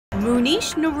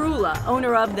Munish Narula,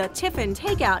 owner of the Tiffin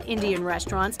Takeout Indian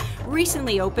restaurants,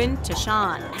 recently opened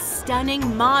Tashan, a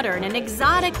stunning, modern, and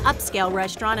exotic upscale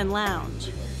restaurant and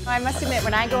lounge. I must admit,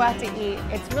 when I go out to eat,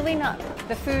 it's really not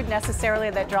the food necessarily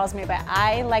that draws me, but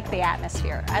I like the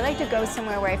atmosphere. I like to go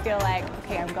somewhere where I feel like,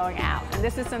 okay, I'm going out, and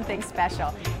this is something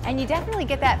special. And you definitely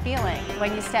get that feeling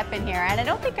when you step in here, and I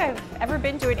don't think I've ever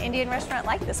been to an Indian restaurant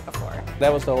like this before.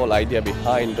 That was the whole idea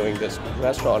behind doing this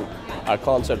restaurant. Our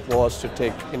concept was to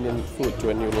take Indian food to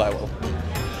a new level,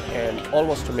 and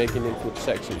almost to make Indian food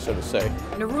sexy, so to say.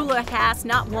 Narula has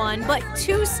not one, but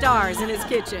 2 stars in his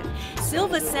kitchen.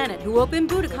 Sylva Senat, who opened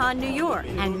Buddakan, New York,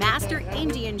 and master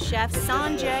Indian chef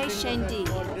Sanjay, Shende.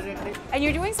 And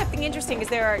you're doing something interesting because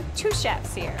there are 2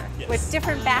 chefs here with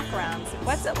different backgrounds.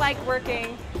 What's it like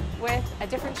working with a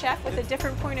different chef with a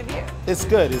different point of view? It's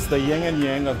good. It's the yin and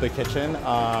yang of the kitchen.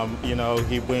 You know,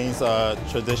 he brings a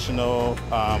traditional,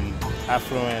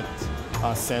 affluent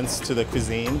sense to the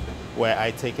cuisine, where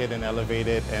I take it and elevate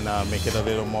it and make it a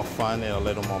little more fun and a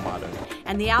little more modern.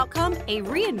 And the outcome, a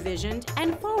re-envisioned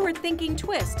and forward-thinking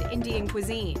twist to Indian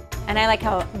cuisine. And I like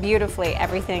how beautifully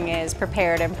everything is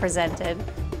prepared and presented.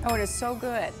 Oh, it is so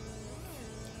good.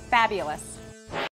 Fabulous.